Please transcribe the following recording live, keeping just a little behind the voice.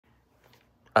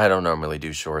I don't normally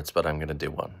do shorts, but I'm going to do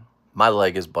one. My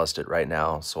leg is busted right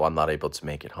now, so I'm not able to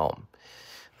make it home.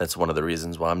 That's one of the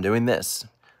reasons why I'm doing this.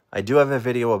 I do have a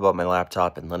video about my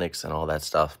laptop and Linux and all that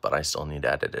stuff, but I still need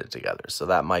to edit it together, so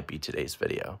that might be today's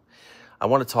video. I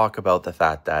want to talk about the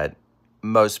fact that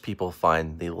most people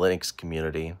find the Linux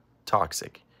community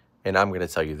toxic. And I'm going to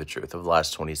tell you the truth. Over the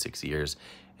last 26 years,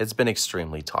 it's been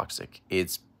extremely toxic.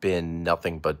 It's been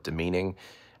nothing but demeaning,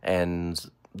 and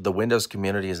the Windows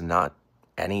community is not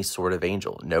any sort of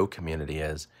angel. No community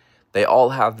is. They all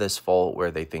have this fault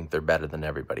where they think they're better than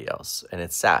everybody else, and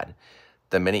it's sad.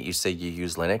 The minute you say you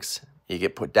use Linux, you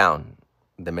get put down.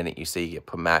 The minute you say you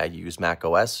use Mac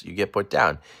OS, you get put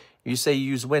down. You say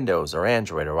you use Windows or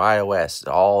Android or iOS,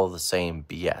 all the same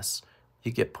BS,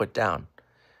 you get put down.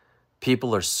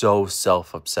 People are so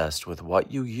self-obsessed with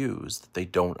what you use that they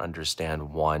don't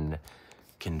understand one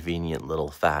convenient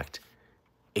little fact.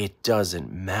 It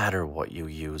doesn't matter what you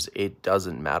use. It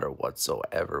doesn't matter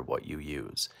whatsoever what you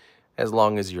use. As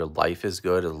long as your life is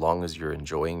good, as long as you're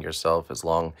enjoying yourself, as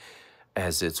long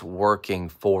as it's working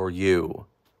for you,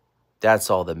 that's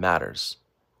all that matters.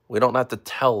 We don't have to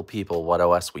tell people what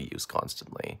OS we use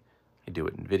constantly. I do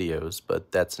it in videos,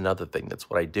 but that's another thing. That's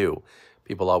what I do.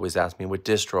 People always ask me what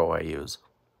distro I use.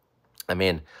 I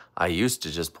mean, I used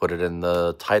to just put it in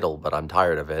the title, but I'm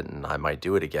tired of it, and I might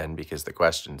do it again because the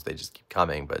questions, they just keep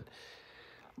coming. But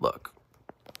look,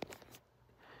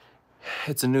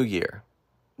 it's a new year.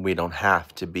 We don't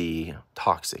have to be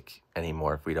toxic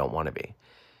anymore if we don't want to be.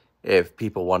 If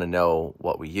people want to know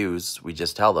what we use, we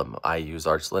just tell them, I use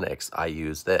Arch Linux, I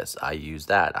use this, I use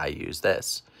that, I use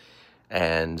this.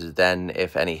 And then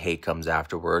if any hate comes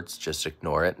afterwards, just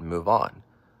ignore it and move on.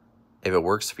 If it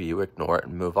works for you, ignore it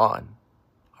and move on.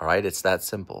 All right, it's that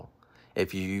simple.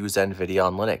 If you use NVIDIA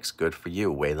on Linux, good for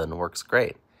you. Wayland works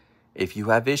great. If you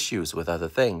have issues with other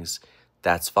things,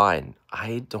 that's fine.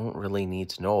 I don't really need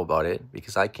to know about it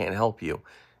because I can't help you.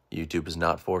 YouTube is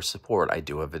not for support. I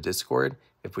do have a Discord.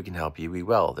 If we can help you, we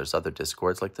will. There's other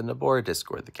Discords like the Nabora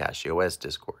Discord, the CachyOS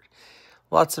Discord,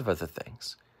 lots of other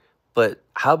things. But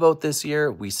how about this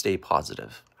year, we stay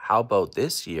positive? How about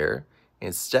this year,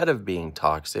 instead of being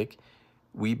toxic,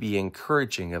 we be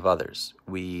encouraging of others?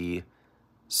 We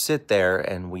sit there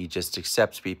and we just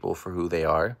accept people for who they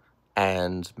are.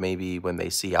 And maybe when they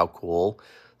see how cool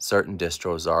certain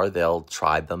distros are, they'll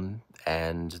try them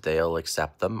and they'll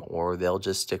accept them, or they'll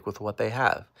just stick with what they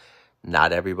have.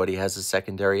 Not everybody has a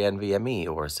secondary NVMe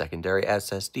or a secondary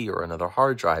SSD or another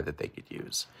hard drive that they could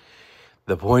use.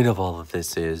 The point of all of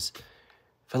this is,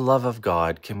 for the love of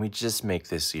God, can we just make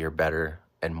this year better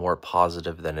and more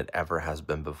positive than it ever has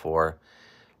been before?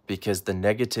 Because the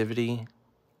negativity,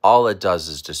 all it does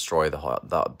is destroy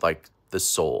the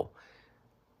soul.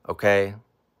 Okay?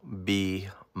 Be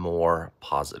more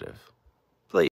positive.